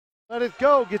Let it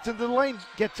go, gets into the lane,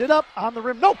 gets it up on the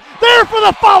rim. Nope, there for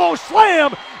the follow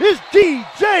slam is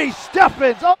DJ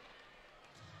Steffens. Up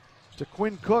to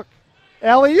Quinn Cook.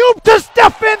 Alley-oop to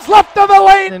Steffens, left of the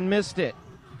lane. And missed it.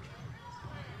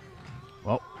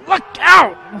 Well, Look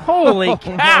out! Holy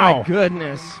cow! my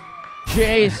Goodness.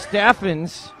 Jay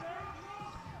Steffens.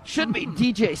 Should be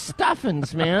DJ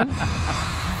Steffens, man.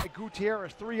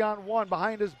 Gutierrez 3-on-1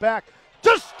 behind his back to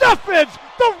Steffens,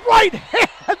 the right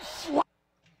hand slap.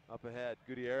 Up ahead,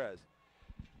 Gutierrez.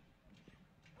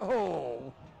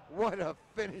 Oh, what a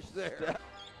finish there.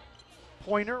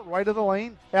 Pointer, right of the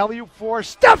lane. Alley-oop for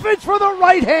Steffens for the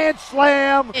right hand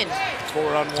slam.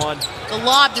 4-on-1. The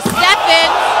lob to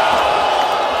Steffens.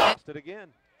 It again.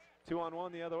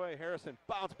 2-on-1 the other way. Harrison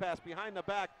bounce pass behind the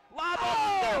back. Lob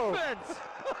up Steffens.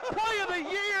 Play of the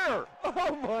year.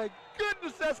 Oh my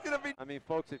goodness, that's gonna be. I mean,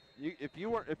 folks, if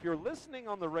you're listening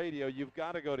on the radio, you've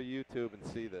got to go to YouTube and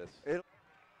see this. And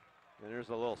there's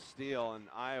a little steal in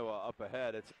Iowa up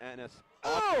ahead. It's Ennis.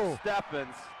 Oh!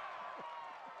 Steffens.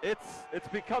 It's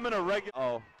becoming a regular.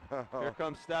 Oh, here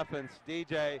comes Steffens.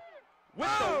 DJ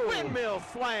with the windmill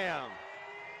slam.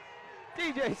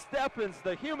 DJ Steffens,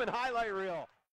 the human highlight reel.